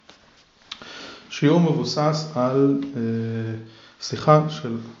שיעור מבוסס על שיחה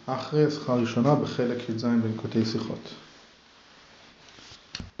של אחרי, שיחה ראשונה בחלק י"ז בנקודי שיחות.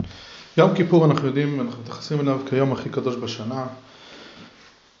 יום כיפור אנחנו יודעים, אנחנו מתייחסים אליו כיום הכי קדוש בשנה,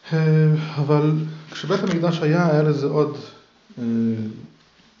 אבל כשבית המקדש היה לזה עוד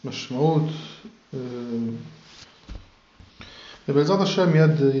משמעות, ובעזרת השם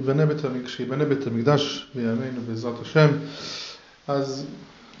מיד כשיבנה בית המקדש בימינו בעזרת השם, אז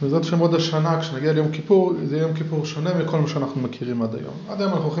בעזרת השם עוד השנה כשנגיע ליום כיפור, זה יום כיפור שונה מכל מה שאנחנו מכירים עד היום. עד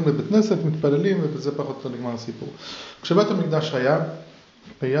היום אנחנו הולכים לבית כנסת, מתפללים, ובזה פחות נגמר הסיפור. כשבית המקדש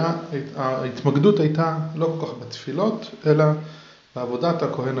ההתמקדות הייתה לא כל כך בתפילות, אלא בעבודת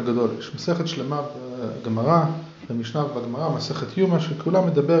הכהן הגדול. יש מסכת שלמה בגמרא, במשנה ובגמרא, מסכת יומא, שכולה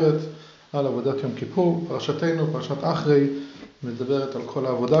מדברת על עבודת יום כיפור. פרשתנו, פרשת אחרי, מדברת על כל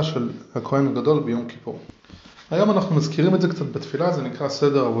העבודה של הכהן הגדול ביום כיפור. היום אנחנו מזכירים את זה קצת בתפילה, זה נקרא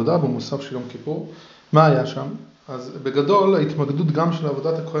סדר עבודה במוסף של יום כיפור. מה היה שם? אז בגדול ההתמקדות גם של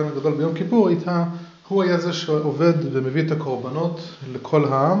עבודת הכהן הגדול ביום כיפור הייתה, הוא היה זה שעובד ומביא את הקורבנות לכל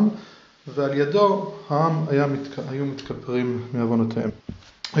העם, ועל ידו העם היו מתכפרים מעוונותיהם.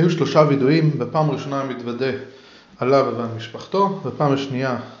 היו 3 וידויים, בפעם הראשונה מתוודה עליו ועל משפחתו, בפעם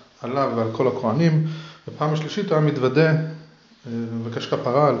השנייה עליו ועל כל הכהנים, בפעם השלישית היה מתוודה ומבקש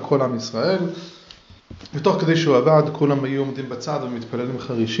כפרה על כל עם ישראל. ותוך כדי שהוא עבד, כולם היו עומדים בצד ומתפללים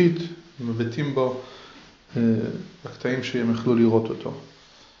חרישית, ומבטאים בו בקטעים שהם יכלו לראות אותו.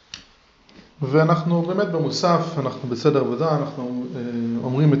 ואנחנו באמת במוסף, אנחנו בסדר עבודה, אנחנו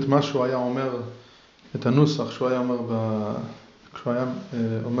אומרים את מה שהוא היה אומר, את הנוסח שהוא היה אומר, כשהוא היה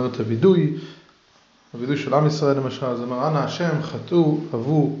אומר את הוידוי של עם ישראל למשל, זה אומר, אנא השם, חטאו,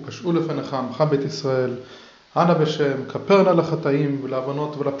 עבו, פשעו לפניך, עמך בית ישראל, אנא בשם, כפר נא לחטאים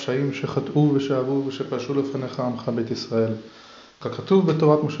ולעוונות ולפשעים שחטאו ושעבו ושפשעו לפניך עמך בית ישראל. ככתוב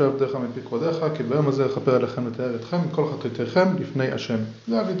בתורת משה עבדיך מפי קודש, כי ביום הזה יכפר עליכם לתאר אתכם מכל חטאותיכם לפני השם.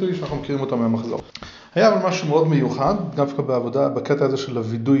 זה הביטוי שאנחנו מכירים אותו מהמחזור. היה אבל משהו מאוד מיוחד, דווקא בעבודה, בקטע הזה של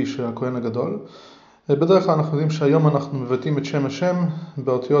הוידוי של הכהן הגדול. בדרך כלל אנחנו יודעים שהיום אנחנו מבטאים את שם השם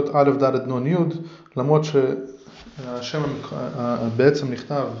באותיות א' ד' נ' י', למרות שהשם בעצם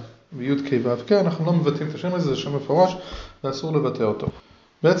נכתב בי' כ' ו' כ', אנחנו לא מבטאים את השם הזה, זה שם מפורש ואסור לבטא אותו.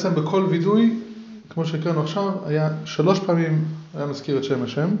 בעצם בכל וידוי, כמו שהקראנו עכשיו, היה 3 פעמים היה מזכיר את שם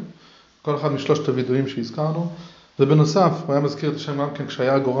השם, כל אחד משלושת הוידויים שהזכרנו, ובנוסף הוא היה מזכיר את השם גם כן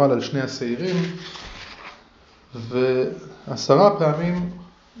כשהיה גורל על 2 השעירים, ו10 פעמים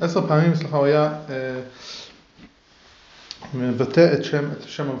הוא היה מבטא את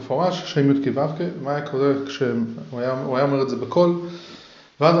השם המפורש, שם י' כ' ו' כ'. מה היה קורה כשהוא היה אומר את זה בקול?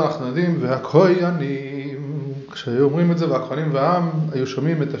 ואז אנחנו יודעים, והכהנים, כשהיו אומרים את זה, והכהנים והעם היו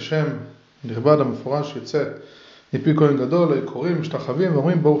שומעים את השם נכבד המפורש יוצא מפי כהן גדול, היו קוראים, משתחווים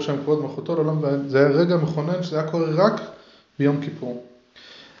ואומרים ברוך שם כבוד מלכותו לעולם. זה היה רגע מכונן שזה היה קורה רק ביום כיפור.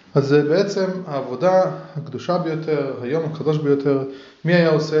 אז זה בעצם העבודה הקדושה ביותר, היום הקדוש ביותר. מי היה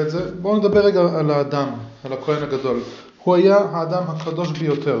עושה את זה? בואו נדבר רגע על האדם, על הכהן הגדול. הוא היה האדם הקדוש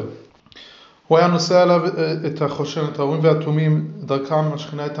ביותר. הוא היה נושא עליו את החושן, את האורים והתומים, דרכם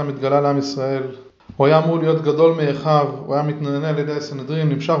השכינה הייתה מתגלה לעם ישראל. הוא היה אמור להיות גדול מאחיו, הוא היה מתנדנד על ידי הסנהדרין,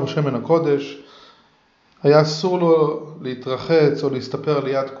 נמשך בשמן הקודש. היה אסור לו להתרחץ או להסתפר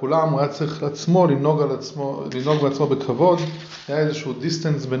ליד כולם, הוא היה צריך לעצמו לנהוג בעצמו בכבוד. היה איזשהו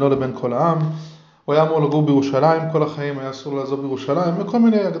דיסטנס בינו לבין כל העם. הוא היה אמור לגור בירושלים כל החיים, היה אסור לעזוב בירושלים, וכל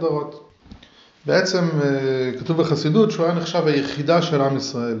מיני הגדרות. בעצם כתוב בחסידות שהוא היה נחשב היחידה של עם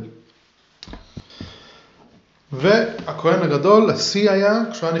ישראל. והכהן הגדול, השיא היה,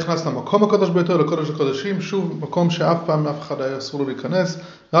 כשהוא היה נכנס למקום הקדוש ביותר, לקודש הקודשים, שוב מקום שאף פעם אף אחד היה אסור לו להיכנס,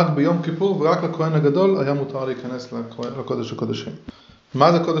 רק ביום כיפור ורק לכהן הגדול היה מותר להיכנס לקודש הקודשים.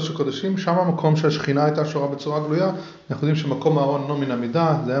 מה זה קודש הקודשים? שם המקום שהשכינה הייתה שורה בצורה גלויה. אנחנו יודעים שמקום הארון לא מן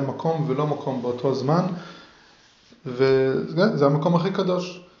המידה, זה היה מקום ולא מקום באותו זמן, וזה המקום הכי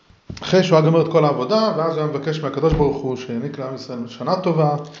קדוש. אחרי שהוא היה גמר את כל העבודה, ואז הוא היה מבקש מהקדוש ברוך הוא שיעניק לעם ישראל שנה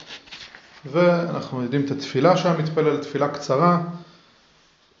טובה, ואנחנו יודעים את התפילה שהיה מתפלל, תפילה קצרה,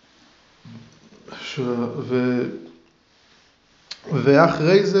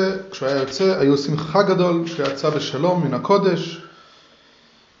 ואחרי זה, כשהוא היה יוצא, היו עושים חג גדול שיצא בשלום מן הקודש,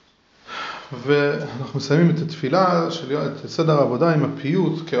 ואנחנו מסיימים את התפילה, את סדר העבודה עם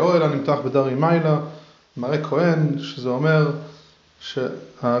הפיוט, כאוהל הנמתח בדרי מיילה, מראה כהן, שזה אומר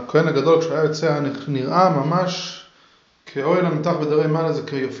שהכהן הגדול כשהוא היה יוצא נראה ממש כאוהל הנמתח בדרי מיילה, זה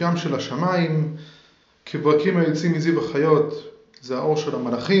כיופיים של השמיים, כברקים היוצאים מזיו החיות, זה האור של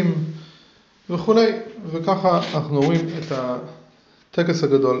המלאכים וכו'. וככה אנחנו רואים את הטקס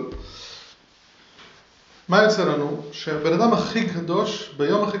הגדול. מה יוצא לנו? שבן אדם הכי קדוש,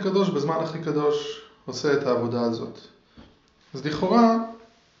 ביום הכי קדוש, בזמן הכי קדוש, עושה את העבודה הזאת. אז לכאורה,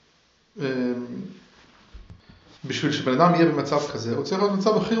 בשביל שבן אדם יהיה במצב כזה, הוא צריך להיות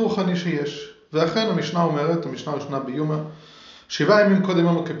במצב הכי רוחני שיש. ואכן המשנה אומרת, המשנה הראשונה ביום, 7 ימים קודם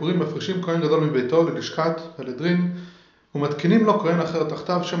יום הכיפורים מפרישים כהן גדול מביתו ללשכת ולדרין, ומתקינים לו כהן אחר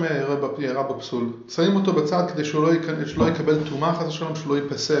תחתיו שמא יראה בפסול. שמים אותו בצד כדי שהוא לא יקבל תרומה, חס ושלום שלא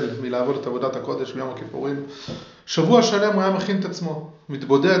ייפסל מלעבוד את עבודת הקודש ביום הכיפורים. שבוע שלם הוא היה מכין את עצמו,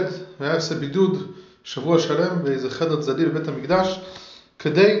 מתבודד, והיה עושה בידוד שבוע שלם באיזה חדר צדדי בבית המקדש,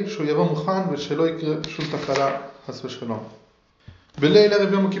 כדי שהוא יבוא מוכן ושלא יקרה שום תקלה, חס ושלום. בליל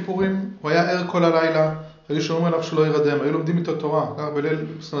ערב יום הכיפורים הוא היה ער כל הלילה, היו שומעים עליו שלא ירדם, היו לומדים איתו תורה,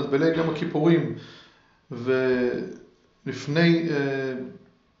 בליל יום הכיפורים,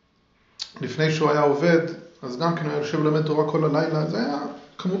 לפני שהוא היה עובד, אז גם כן הוא היה יושב ללמד תורה כל הלילה. זה היה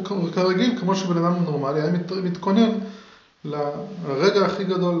כרגיל, כמו שבן אדם נורמלי, היה מתכונן לרגע הכי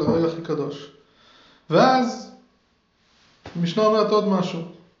גדול, לרגע הכי קדוש. ואז המשנה אומרת עוד משהו.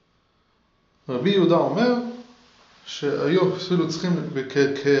 רבי יהודה אומר שהיו אפילו צריכים,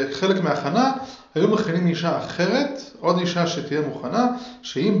 כחלק מההכנה, היו מכינים אישה אחרת, עוד אישה שתהיה מוכנה,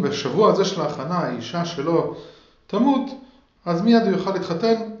 שאם בשבוע הזה של ההכנה האישה שלו תמות, אז מיד הוא יוכל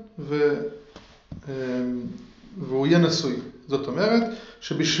להתחתן והוא יהיה נשוי. זאת אומרת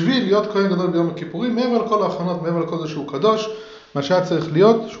שבשביל להיות כהן גדול ביום הכיפורים, מעבר לכל ההכנות, מעבר לכל זה שהוא קדוש, מה שהיה צריך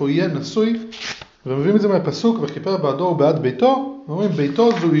להיות שהוא יהיה נשוי, ומביאים את זה מהפסוק, וכיפר בעדו ובעד ביתו, ואומרים ביתו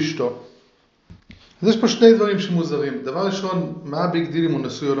זו אשתו. אז יש פה שני דברים שמוזרים. דבר ראשון, מה הביג דיל אם הוא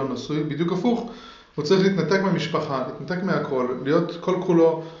נשוי או לא נשוי? בדיוק הפוך, הוא צריך להתנתק מהמשפחה, להתנתק מהכל, להיות כל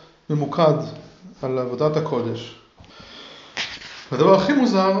כולו ממוקד על עבודת הקודש. והדבר הכי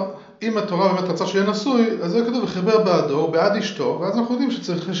מוזר, אם התורה באמת רצה שיהיה נשוי, אז זה כתוב וחיבר בעדו ובעד אשתו, ואז אנחנו יודעים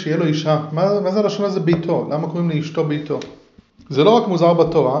שצריך שיהיה לו אישה. מה זה הלשון הזה ביתו? למה קוראים לאשתו ביתו? זה לא רק מוזר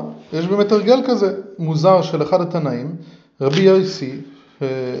בתורה, יש באמת הרגל כזה, מוזר של אחד התנאים, רבי יוסי,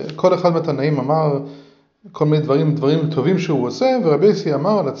 כל אחד מהתנאים אמר כל מיני דברים טובים שהוא עושה, ורבי יוסי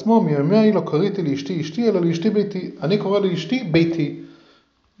אמר על עצמו, מימי לא קראתי לאשתי אשתי, אלא לאשתי ביתי. אני קורא לאשתי ביתי.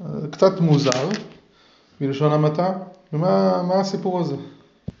 קצת מוזר, בלשון המעטה. ומה הסיפור הזה?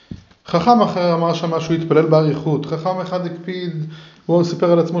 חכם אחר אמר שם שהוא התפלל באריכות. חכם אחד הקפיד, הוא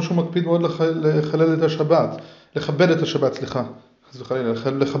סיפר על עצמו שהוא מקפיד מאוד לחלל את השבת. לכבד את השבת,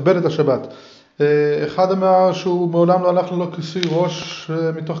 לכבד את השבת. אחד אמר שהוא מעולם לא הלך ללא כיסוי ראש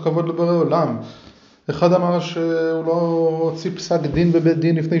מתוך כבוד לבורא עולם. אחד אמר שהוא לא הוציא פסק דין בבית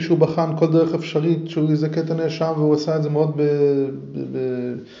דין לפני שהוא בחן כל דרך אפשרית שהוא יזכה את הנאשם, והוא עשה את זה מאוד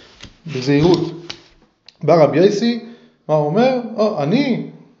בזהירות. בא רבי יוסי, מה הוא אומר?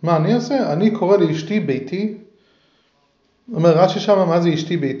 מה אני עושה? אני קורא לאשתי ביתי. אומר רש"י שם, מה זה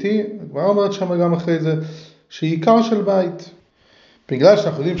אשתי ביתי? כבר אומרת שם גם אחרי זה, שהיא עיקר של בית. בגלל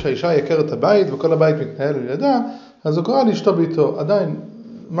שאנחנו יודעים שהאישה היא עקרת הבית וכל הבית מתנהל על ידה, אז הוא קורא לאשתו ביתו. עדיין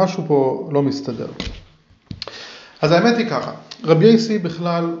משהו פה לא מסתדר. אז האמת היא ככה, רבי יוסי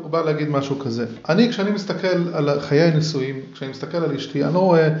בכלל הוא בא להגיד משהו כזה. כשאני מסתכל על חיי הנישואים, כשאני מסתכל על אשתי, אני לא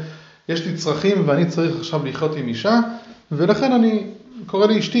רואה, יש לי צרכים ואני צריך עכשיו לחיות עם אישה, ולכן אני קורא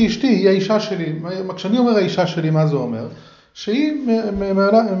לאשתי, אשתי היא האישה שלי. כשאני אומר האישה שלי, מה זה אומר? שהיא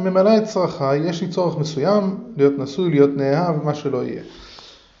ממלאה את צרכיי, יש לי צורך מסוים, להיות נשוי, להיות נאהב, מה שלא יהיה.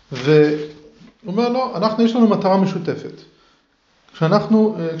 והוא אומר לא, יש לנו מטרה משותפת.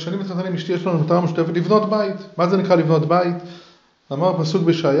 כשאני מתחתן עם אשתי, יש לנו מטרה משותפת, לבנות בית. מה זה נקרא לבנות בית? אמר פסוק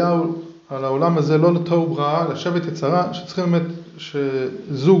בישעיהו, על העולם הזה לא לתוהו בראה, לשבת יצרה, שצריכים באמת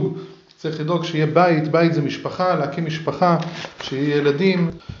שזוג צריך לדאוג שיהיה בית זה משפחה, להקים משפחה, שיהיה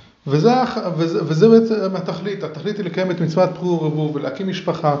ילדים, וזה בעצם התכלית היא לקיים את מצוות פרו ורבו ולהקים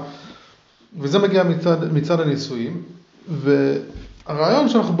משפחה, וזה מגיע מצד הנישואים, והרעיון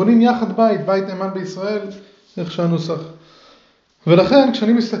שאנחנו בונים יחד בית נאמן בישראל, איך שהנוסח. ולכן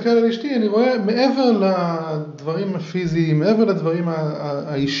כשאני מסתכל על אשתי, אני רואה מעבר לדברים הפיזיים, מעבר לדברים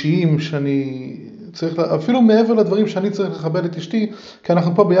האישיים שאני צריך, אפילו מעבר לדברים שאני צריך לכבד את אשתי, כי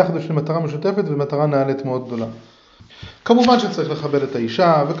אנחנו פה ביחד יש מטרה משותפת ומטרה נעלית מאוד גדולה. כמובן שצריך לכבד את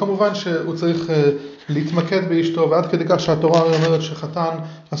האישה, וכמובן שהוא צריך להתמקד באשתו, ועד כדי כך שהתורה אומרת שחתן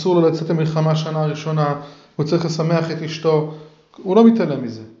אסור לו לצאת למלחמה שנה ראשונה, הוא צריך לשמח את אשתו, הוא לא מתעלם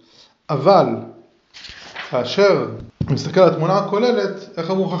מזה. אבל כאשר מסתכל על התמונה הכוללת,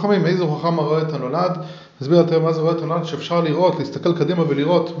 איך אמרו חכמים, איזה חכם רואה את הנולד? נסביר יותר מה זה רואה את הנולד, שאפשר לראות, להסתכל קדימה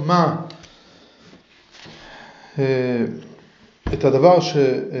ולראות מה את הדבר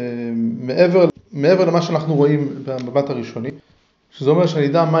שמעבר למה שאנחנו רואים במבט הראשוני, שזה אומר שאני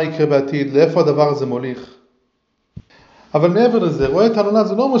יודע מה יקרה בעתיד, לאיפה הדבר הזה מוליך. אבל מעבר לזה, רואה את הנולד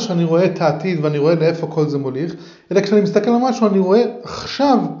זה לא אומר שאני רואה את העתיד ואני רואה לאיפה כל זה מוליך, אלא כשאני מסתכל על משהו אני רואה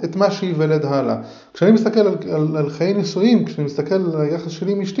עכשיו את מה שיוולד הלאה. כשאני מסתכל על חיי נישואים, כשאני מסתכל על היחס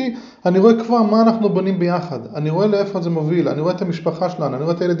שלי עם אשתי, אני רואה כבר מה אנחנו בונים ביחד, אני רואה לאיפה זה מוביל, אני רואה את המשפחה שלנו, אני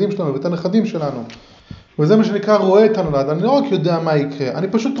רואה את הילדים שלנו ואת הנכדים שלנו. וזה מה שנקרא רואה את הנולד, אני לא רק יודע מה יקרה, אני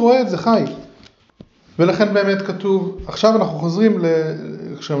פשוט רואה את זה חי. ולכן באמת כתוב, עכשיו אנחנו חוזרים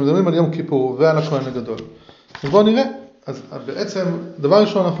כשמדברים על יום כיפור ועל הכהן הגדול. אז בואו נראה. אז בעצם, דבר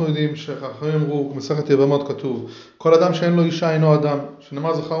ראשון אנחנו יודעים שאחרים אמרו, במסכת יבמות כתוב, כל אדם שאין לו אישה אינו אדם,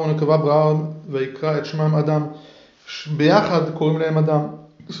 שנאמר זכר ונקבה ברא ויקרא את שמם אדם, ביחד קוראים להם אדם.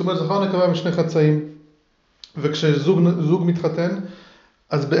 זאת אומרת, זכר ונקבה הם שני חצאים, וכשזוג מתחתן,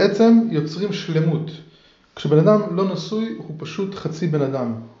 אז בעצם יוצרים שלמות. כשבן אדם לא נשוי, הוא פשוט חצי בן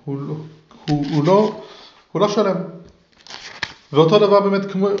אדם, הוא לא שלם. ואותו דבר באמת,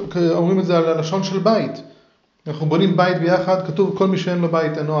 אומרים את זה על הלשון של בית. אנחנו בונים בית ביחד, כתוב כל מי שאין לו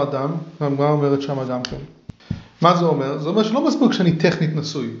בית אינו אדם, והגמרא אומרת שם אדם כן. מה זה אומר? זה אומר שלא מספיק שאני טכנית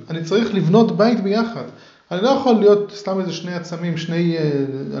נשוי, אני צריך לבנות בית ביחד. אני לא יכול להיות סתם איזה שני עצמים, שני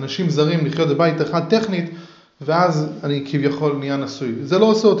אנשים זרים לחיות בבית אחד טכנית, ואז אני כביכול נהיה נשוי. זה לא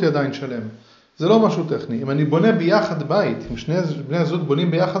עושה אותי עדיין שלם. זה לא משהו טכני. אם אני בונה ביחד בית, אם שני בני הזוג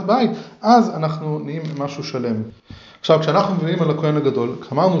בונים ביחד בית, אז אנחנו נהיים משהו שלם. עכשיו, כשאנחנו מבינים על הכהן הגדול,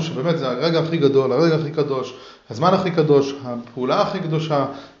 אמרנו שבאמת זה הרגע הכי גדול, הרגע הכי קדוש, הזמן הכי קדוש, הפעולה הכי קדושה,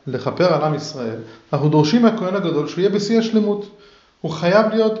 לכפר על עם ישראל. אנחנו דורשים מהכהן הגדול שהוא יהיה בשיא השלמות. הוא חייב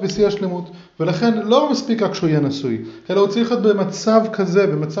להיות בשיא השלמות. ולכן לא מספיק רק שהוא יהיה נשוי, אלא הוא צריך להיות במצב כזה,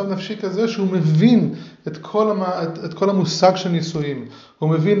 במצב נפשי כזה, שהוא מבין את כל המושג של נישואים. הוא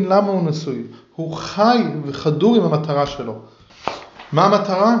מבין למה הוא נשוי. הוא חי וחדור עם המטרה שלו. מה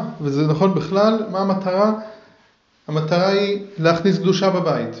המטרה? וזה נכון בכלל, מה המטרה? המטרה היא להכניס קדושה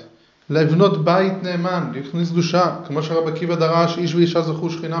בבית, לבנות בית נאמן, להכניס קדושה, כמו שרב עקיבא דרש, איש ואישה זכו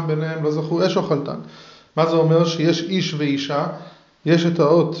שכינם ביניהם, לא זכו אש אוכלתן. מה זה אומר? שיש איש ואישה, יש את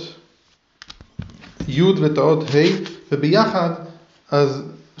האות י' ואת האות ה', וביחד אז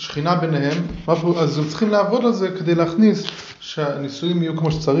שכינה ביניהם, אז הם צריכים לעבוד על זה כדי להכניס שהנישואים יהיו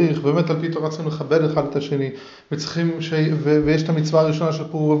כמו שצריך, ובאמת על פי תורה צריכים לכבד אחד את השני, ויש את המצווה הראשונה של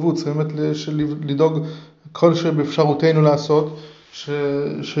פורענות, צריכים באמת לדאוג כל שבאפשרותנו לעשות,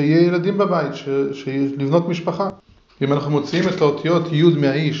 שיהיה ילדים בבית, לבנות משפחה. אם אנחנו מוציאים את האותיות י'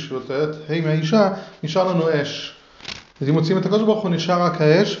 מהאיש, ואת האות ה' מהאישה, נשאר לנו אש. אז אם מוציאים את הקדוש ברוך הוא נשאר רק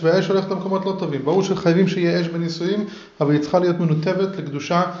האש, והאש הולכת למקומות לא טובים. ברור שחייבים שיהיה אש בנישואים, אבל היא צריכה להיות מנותבת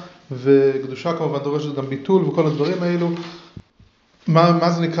לקדושה, וקדושה כמובן דורשת גם ביטול וכל הדברים האלו.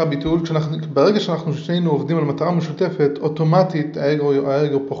 מה זה נקרא ביטול? ברגע שאנחנו שנינו עובדים על מטרה משותפת, אוטומטית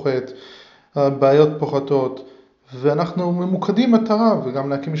האגו פוחת, הבעיות פוחתות, ואנחנו ממוקדים מטרה, וגם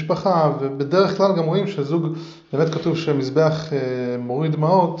להקים משפחה, ובדרך כלל גם רואים שזוג, באמת כתוב שמזבח מוריד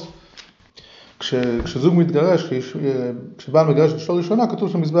דמעות, כשזוג מתגרש, כשבעל מגרש את אשתו ראשונה, כתוב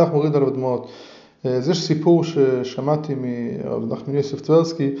שמזבח מוריד עליו דמעות. אז יש סיפור ששמעתי מרב נחמן יוסף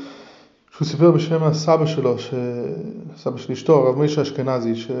טברסקי, שהוא סיפר בשם הסבא שלו, סבא של אשתו, הרב מישה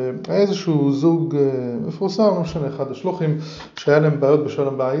אשכנזי, שהיה איזשהו זוג מפורסם, לא משנה, אחד השלוחים, שהיה להם בעיות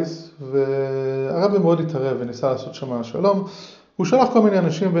בשלום בייס, והרב מאוד התערב וניסה לעשות שם שלום. הוא שלח כל מיני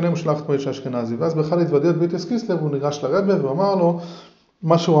אנשים, ביניהם הוא שלח את מישה אשכנזי, ואז באחד התוודע ביתס קיסלב, הוא ניגש לרבה ואמר לו,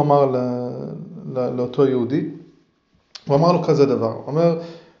 מה שהוא אמר לאותו יהודי, הוא אמר לו כזה דבר, הוא אומר,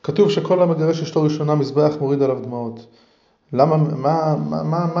 כתוב שכל המגרש אשתו ראשונה מזבח מוריד עליו דמעות. למה,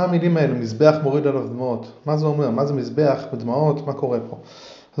 מה המילים האלה? מזבח מוריד עליו דמעות. מה זה אומר? מה זה מזבח בדמעות? מה קורה פה?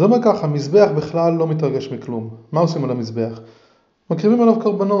 אז הוא אומר ככה, מזבח בכלל לא מתרגש מכלום. מה עושים על המזבח? מקריבים עליו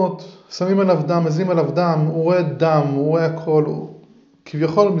קורבנות, שמים עליו דם, מזים עליו דם, הוא רואה דם, הוא רואה הכל.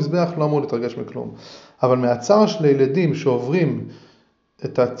 כביכול מזבח לא אמור להתרגש מכלום. אבל מהצער של הילדים שעוברים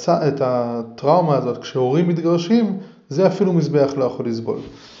את הטראומה הזאת, כשהורים מתגרשים, זה אפילו מזבח לא יכול לסבול.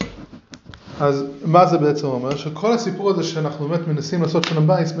 אז מה זה בעצם אומר? שכל הסיפור הזה שאנחנו באמת מנסים לעשות שלום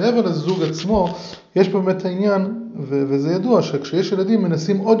בית, מעבר לזוג עצמו, יש פה באמת העניין, וזה ידוע, שכשיש ילדים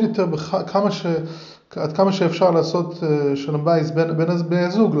מנסים עוד יותר עד כמה שאפשר לעשות שלום בית בין בני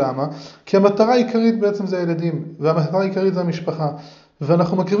הזוג. למה? כי המטרה העיקרית בעצם זה הילדים, והמטרה העיקרית זה המשפחה.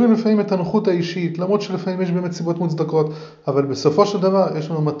 ואנחנו מכירים לפעמים את הנוחות האישית, למרות שלפעמים יש באמת סיבות מוצדקות, אבל בסופו של דבר יש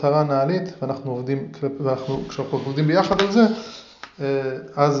לנו מטרה נעלית, כשאנחנו עובדים ביחד על זה,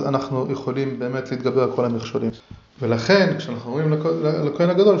 אז אנחנו יכולים באמת להתגבר על כל המכשולים. ולכן, כשאנחנו אומרים לכהן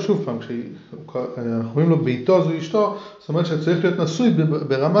הגדול, שוב פעם, כשאנחנו אומרים לו ביתו זו אשתו, זאת אומרת שצריך להיות נשוי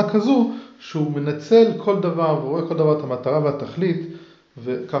ברמה כזו, שהוא מנצל כל דבר, ורואה כל דבר את המטרה והתכלית,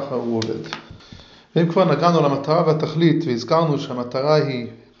 וככה הוא עובד. ואם כבר נגענו למטרה והתכלית, והזכרנו שהמטרה היא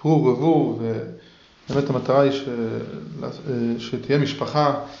פרו ורבו באמת המטרה היא שתהיה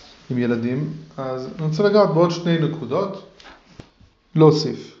משפחה עם ילדים. אז אני רוצה לגעת בעוד שני נקודות,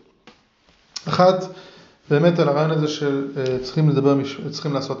 להוסיף. אחת, באמת על הרעיון הזה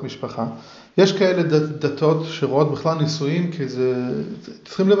שצריכים לעשות משפחה. יש כאלה דתות שרואות בכלל נישואים, כי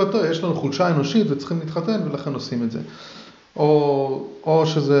צריכים לבטא, יש לנו חולשה אנושית וצריכים להתחתן ולכן עושים את זה. או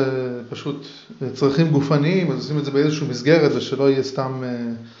שזה פשוט צרכים גופניים, אז עושים את זה באיזשהו מסגרת ושלא יהיה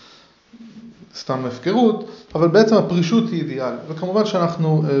סתם הפקרות, אבל בעצם הפרישות היא אידיאל. וכמובן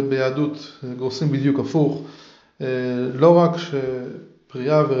שאנחנו ביהדות גורסים בדיוק הפוך, לא רק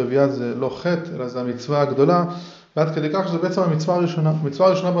שפרייה ורבייה זה לא חטא, אלא זה המצווה הגדולה, ועד כדי כך שזה בעצם המצווה הראשונה. המצווה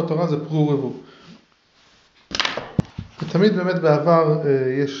הראשונה בתורה זה פרו ורבו. ותמיד באמת בעבר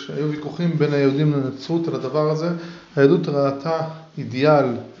היו ויכוחים בין היהודים לנצרות על הדבר הזה. היהדות ראתה אידיאל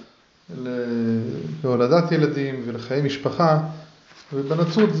להולדת ילדים ולחיי משפחה,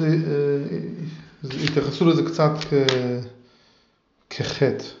 ובנצרות התייחסו לזה קצת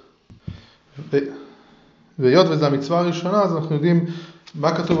כחטא. והיות וזו המצווה הראשונה, אז אנחנו יודעים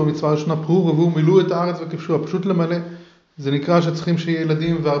מה כתוב במצווה הראשונה, פרו ורבו מילאו את הארץ וכבשוה, פשוט למלא. זה נקרא שצריכים שיהיה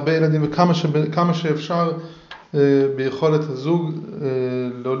ילדים והרבה ילדים, וכמה שאפשר ביכולת הזוג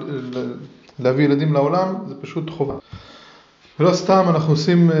להביא ילדים לעולם, זה פשוט חובה. ולא סתם אנחנו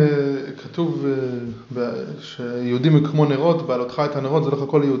עושים, כתוב שיהודים הם כמו נרות, בעלותך את הנרות, זה לא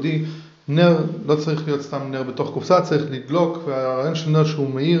כל יהודי. נר לא צריך להיות סתם נר בתוך קופסה, צריך לדלוק, והרעיון של נר שהוא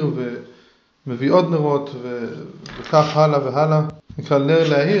מאיר ומביא עוד נרות, וכך הלאה והלאה. נקרא נר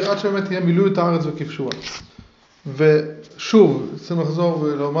להאיר, עד שבאמת יהיה מילאו את הארץ וכבשוה. ושוב, צריכים לחזור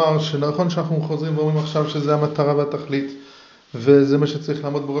ולומר שנכון שאנחנו חוזרים ואומרים עכשיו שזה המטרה והתכלית, וזה מה שצריך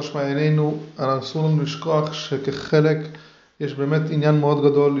לעמוד בראש מעיינינו. אסור לנו לשכוח שכחלק יש באמת עניין מאוד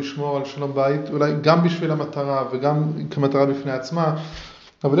גדול לשמור על שלום בית, אולי גם בשביל המטרה וגם כמטרה בפני עצמה,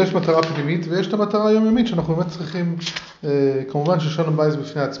 אבל יש מטרה פנימית ויש את המטרה היומיומית שאנחנו באמת צריכים, כמובן ששלום בית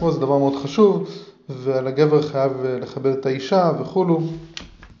בפני עצמו זה דבר מאוד חשוב, ולגבר חייב לכבד את האישה וכולו.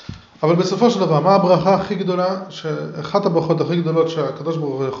 אבל בסופו של דבר, מה הברכה הכי גדולה, אחת הברכות הכי גדולות שהקדוש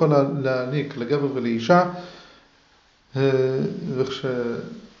ברוך הוא יכול להעניק לגבר ולאישה,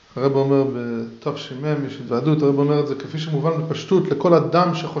 וכשהרב אומר בתש"מ, ועוד, הרב אומר את זה כפי שמובן בפשטות, לכל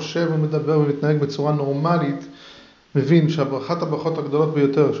אדם שחושב ומדבר ומתנהג בצורה נורמלית, מבין שאחת הברכות הגדולות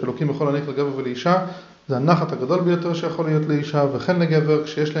ביותר שאלוקים יכול להעניק לגבר ולאישה, זה הנחת הגדול ביותר שיכול להיות לאישה, וכן לגבר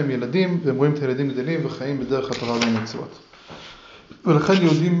כשיש להם ילדים, והם רואים את הילדים גדלים וחיים בדרך התורה והמצוות. ולכן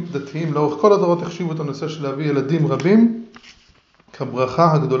יהודים דתיים לאורך כל הדורות החשיבו את הנושא של להביא ילדים רבים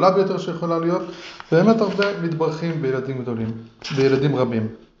כברכה הגדולה ביותר שיכולה להיות, ובאמת הרבה מתברכים בילדים גדולים, בילדים רבים.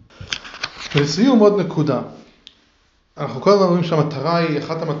 ולסיום עוד נקודה. אנחנו כל הזמן אומרים שהמטרה היא,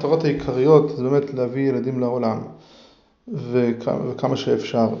 אחת המטרות העיקריות זה באמת להביא ילדים לעולם, וכמה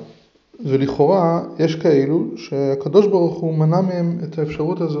שאפשר. ולכאורה יש כאלו שהקדוש ברוך הוא מנע מהם את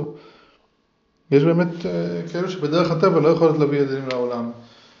האפשרות הזו. יש באמת כאלו שבדרך הטבע לא יכולת להביא ילדים לעולם,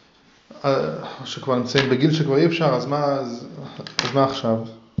 שכבר נמצאים בגיל שכבר אי אפשר, אז מה עכשיו?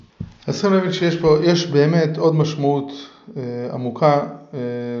 אז צריכים להבין שיש באמת עוד משמעות עמוקה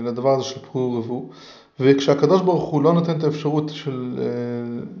לדבר הזה של פרו ורבו, וכשהקדוש ברוך הוא לא נותן את האפשרות של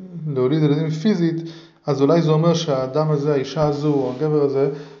להוליד ילדים פיזית, אז אולי זה אומר שהאדם הזה, האישה הזו או הגבר הזה,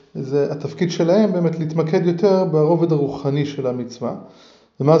 זה התפקיד שלהם באמת להתמקד יותר ברובד הרוחני של המצווה.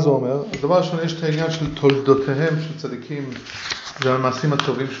 ומה זה אומר? אז דבר ראשון, יש את העניין של תולדותיהם של צדיקים והמעשים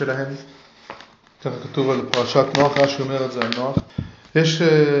הטובים שלהם. ככה כתוב על פרשת נוח, רש"י אומר את זה על נוח. יש,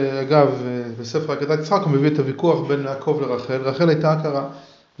 אגב, בספר הגדת יצחק הוא מביא את הוויכוח בין יעקב לרחל. רחל הייתה עקרה,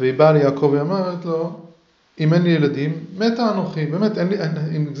 והיא באה ליעקב ואומרת לו, אם אין לי ילדים, מתה אנוכי. באמת,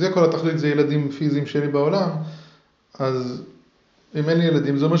 אם זה כל התכלית, זה ילדים פיזיים שלי בעולם, אז אם אין לי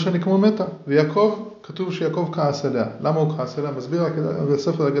ילדים, זה אומר שאני כמו מתה. ויעקב, כתוב שיעקב כעס עליה. למה הוא כעס עליה? מסביר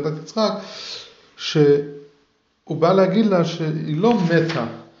בספר הגדת יצחק, שהוא בא להגיד לה שהיא לא מתה,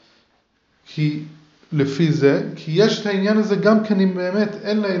 כי לפי זה, כי יש את העניין הזה גם כן אם באמת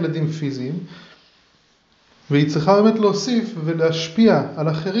אין לה ילדים פיזיים, והיא צריכה באמת להוסיף ולהשפיע על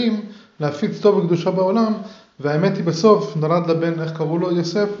אחרים, להפיץ טוב וקדושה בעולם, והאמת היא בסוף נולד לבן, איך קראו לו?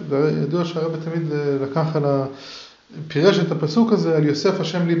 יוסף, וידוע שהרב תמיד לקח על פירש את הפסוק הזה על יוסף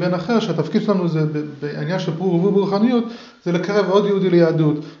השם לי בן אחר, שהתפקיד שלנו זה בעניין של פרו ורבו ברוחניות, זה לקרב עוד יהודי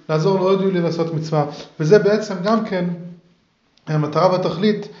ליהדות, לעזור לעוד יהודי לעשות מצווה, וזה בעצם גם כן המטרה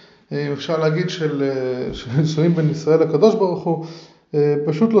והתכלית, אפשר להגיד של נישואים בין ישראל לקדוש ברוך הוא,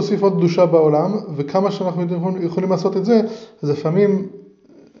 פשוט להוסיף עוד קדושה בעולם, וכמה שאנחנו יכולים לעשות את זה, אז לפעמים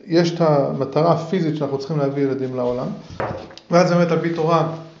יש את המטרה הפיזית שאנחנו צריכים להביא ילדים לעולם, ואז באמת על פי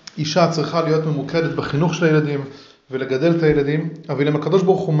תורה, אישה צריכה להיות ממוקדת בחינוך של הילדים, ולגדל את הילדים, אבל אם הקדוש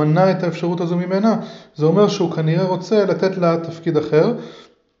ברוך הוא מנע את האפשרות הזו ממנה, זה אומר שהוא כנראה רוצה לתת לה תפקיד אחר,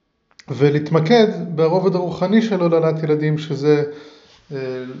 ולהתמקד ברובד הרוחני שלו ללדת ילדים, שזה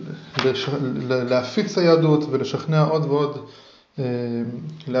להפיץ היהדות ולשכנע עוד ועוד,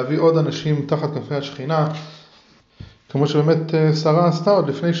 להביא עוד אנשים תחת כנפי השכינה, כמו שבאמת שרה עשתה עוד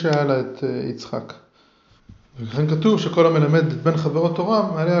לפני שהיה לה את יצחק. וכן כתוב שכל המלמד את בן חברו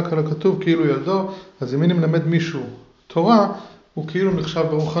תורה, מעליה כתוב כאילו ילדו, אז אם אני מלמד מישהו תורה, הוא כאילו נחשב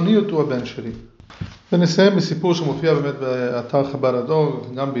ברוחניות, הוא הבן שלי. ונסיים בסיפור שמופיע באמת באתר חב"ד הדור,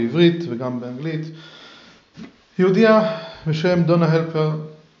 גם בעברית וגם באנגלית. יהודיה בשם דונה הלפר,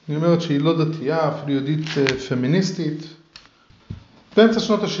 היא אומרת שהיא לא דתייה, אפילו יהודית פמיניסטית. באמצע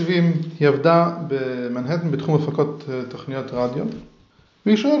שנות ה-70 היא עבדה במנהטן בתחום הפקות תוכניות רדיו,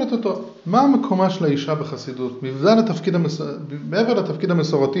 והיא שואלת אותו, מה המקומה של האישה בחסידות? מעבר לתפקיד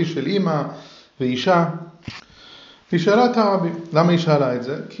המסורתי של אימא ואישה, היא שאלה את הרבי. למה היא שאלה את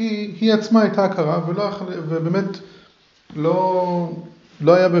זה? כי היא עצמה הייתה הכרה ובאמת לא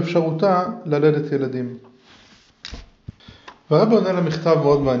היה באפשרותה ללדת ילדים. והרבי עונה לה מכתב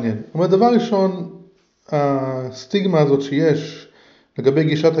מאוד מעניין. הוא אומר, דבר ראשון, הסטיגמה הזאת שיש לגבי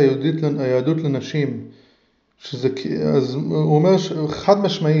גישת היהדות לנשים, אז הוא אומר חד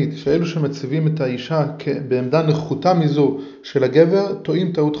משמעית שאלו שמציבים את האישה בעמדה נחותה מזו של הגבר,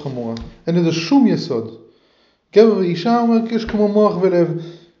 טועים טעות חמורה. אין לזה שום יסוד. גבר ואישה אומר יש כמו מוח ולב,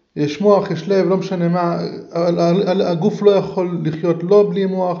 יש מוח, יש לב, לא משנה מה, הגוף לא יכול לחיות לא בלי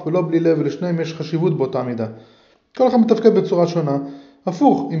מוח ולא בלי לב, ולשניהם יש חשיבות באותה מידה. כל אחד מתפקד בצורה שונה.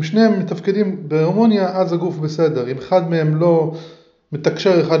 הפוך, אם שניהם מתפקדים בהרמוניה, אז הגוף בסדר. אם אחד מהם לא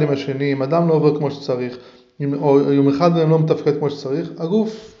מתקשר אחד עם השני, אם אדם לא עובר כמו שצריך, או אם אחד מהם לא מתפקד כמו שצריך,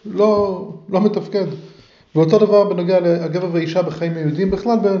 הגוף לא מתפקד. ואותו דבר בנוגע לגבר ואישה בחיים היהודיים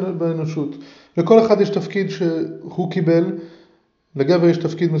בכלל באנושות. לכל אחד יש תפקיד שהוא קיבל, לגבר יש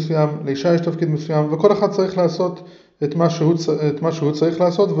תפקיד מסוים, לאישה יש תפקיד מסוים, וכל אחד צריך לעשות את מה שהוא צריך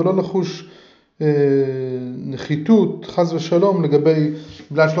לעשות, ולא לחוש נחיתות, חס ושלום, לגבי,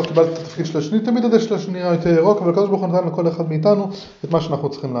 בגלל שלא קיבלת את התפקיד של השני, תמיד הדשא של השני נראה יותר ירוק, אבל הקדוש ברוך הוא נתן לכל אחד מאיתנו את מה שאנחנו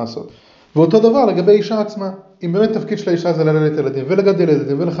צריכים לעשות. ואותו דבר לגבי אישה עצמה, אם באמת תפקיד של האישה זה ללדת ילדים ולגדל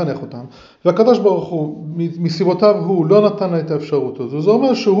ילדים ולחנך אותם, והקדוש ברוך הוא מסיבותיו הוא לא נתן לה את האפשרות הזו, זה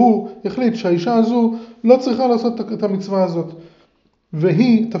אומר שהוא החליט שהאישה הזו לא צריכה לעשות את המצווה הזאת,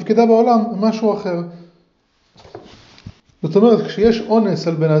 והיא תפקידה בעולם משהו אחר. זאת אומרת, כשיש אונס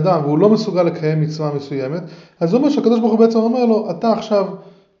על בן אדם והוא לא מסוגל לקיים מצווה מסוימת, אז זה אומר שהקדוש ברוך הוא בעצם אומר לו, אתה עכשיו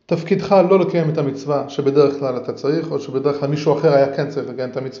תפקידך לא לקיים את המצווה שבדרך כלל אתה צריך, או שבדרך כלל מישהו אחר היה כן צריך לקיים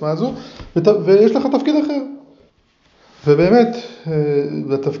את המצווה הזו, ויש לך תפקיד אחר. ובאמת,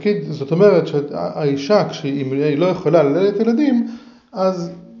 התפקיד, זאת אומרת שהאישה, כשהיא לא יכולה ללדת ילדים,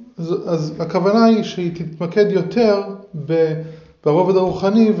 אז הכוונה היא שהיא תתמקד יותר ברובד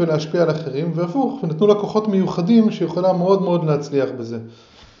הרוחני ולהשפיע על אחרים, והפוך, ונתנו לה כוחות מיוחדים שיכולה מאוד מאוד להצליח בזה.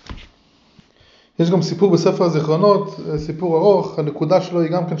 יש גם סיפור בספר הזיכרונות, סיפור ארוך, הנקודה שלו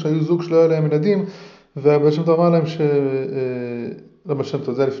היא גם כן שהיו זוג שלא היה להם ילדים, והבעל שם טוב אמר להם לא בשם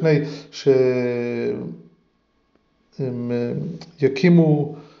טוב, זה לפני, שהם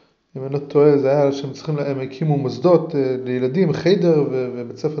יקימו, אם אני לא טועה, זה היה שהם צריכים, הם הקימו מוסדות לילדים, חיידר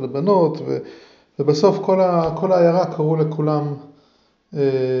ובית ספר לבנות, ובסוף כל העיירה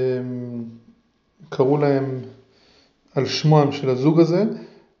קראו להם על שמם של הזוג הזה,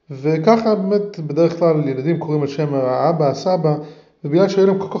 וככה באמת בדרך כלל ילדים קוראים על שם האבא, הסבא, ובגלל שהיו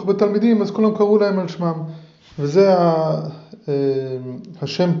להם כל כך בתלמידים, אז כולם קראו להם על שמם. וזה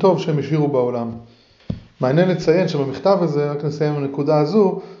השם טוב שהם השאירו בעולם. מעניין לציין שבמכתב הזה, רק נסיים הנקודה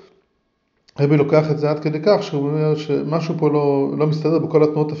הזו, רבי לוקח את זה עד כדי כך, שהוא אומר שמשהו פה לא מסתדר בכל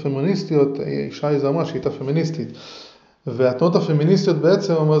התנועות הפמיניסטיות, אישה איזה אמרה שהיא הייתה פמיניסטית, והתנועות הפמיניסטיות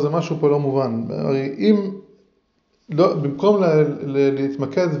בעצם אומר זה משהו פה לא מובן. הרי אם לא, במקום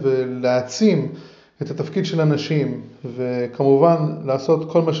להתמקד ולהעצים את התפקיד של הנשים, וכמובן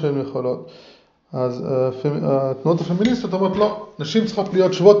לעשות כל מה שהן יכולות, אז התנועות הפמיניסטיות אומרות לא, נשים צריכות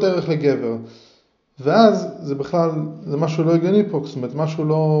להיות שוות ערך לגבר, ואז זה בכלל, זה משהו לא הגיוני פה, זאת אומרת,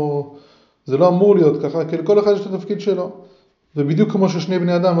 זה לא אמור להיות ככה, כי לכל אחד יש את התפקיד שלו, ובדיוק כמו ששני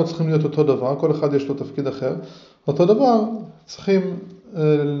בני אדם לא צריכים להיות אותו דבר, כל אחד יש לו תפקיד אחר, אותו דבר צריכים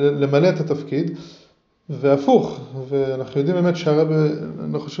למלא את התפקיד, והפוך, ואנחנו יודעים באמת שהרב,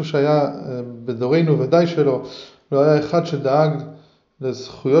 אני לא חושב שהיה בדורנו ודאי שלו, לא היה אחד שדאג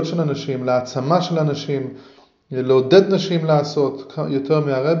לזכויות של אנשים, להעצמה של אנשים, לעודד נשים לעשות יותר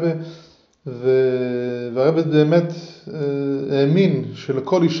מהרב, והרב באמת האמין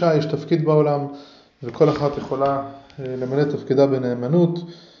שלכל אישה יש תפקיד בעולם, וכל אחת יכולה למלא תפקידה בנאמנות,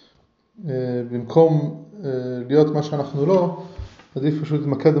 במקום להיות מה שאנחנו לא, עדיף פשוט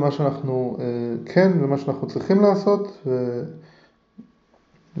להתמקד במה שאנחנו כן ומה שאנחנו צריכים לעשות,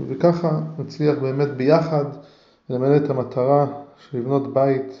 וככה נצליח באמת ביחד למלא את המטרה של לבנות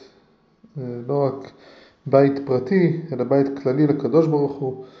בית, לא רק בית פרטי, אלא בית כללי לקדוש ברוך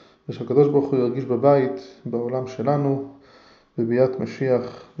הוא, ושהקדוש ברוך הוא ירגיש בבית בעולם שלנו, בביאת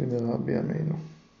משיח במהרה בימינו.